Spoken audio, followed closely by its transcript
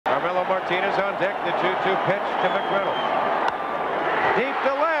Carmelo Martinez on deck. The 2-2 pitch to McReynolds. Deep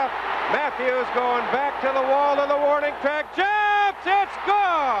to left. Matthews going back to the wall of the warning track. Jumps! It's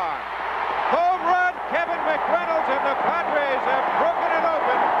gone! Home run, Kevin McReynolds, and the Padres have broken it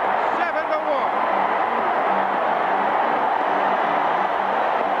open 7-1.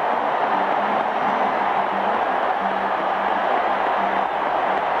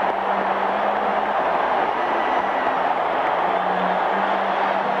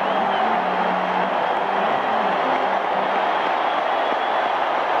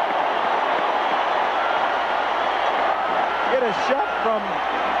 A shot from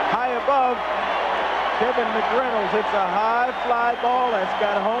high above. Kevin McReynolds hits a high fly ball that's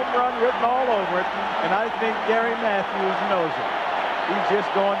got home run written all over it, and I think Gary Matthews knows it. He's just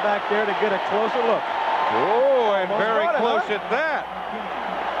going back there to get a closer look. Oh, and very close at that.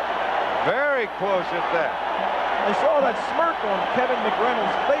 Very close at that. I saw that smirk on Kevin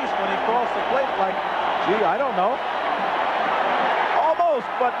McReynolds' face when he crossed the plate, like, gee, I don't know. Almost,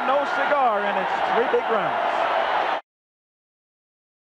 but no cigar, and it's 3 big rounds.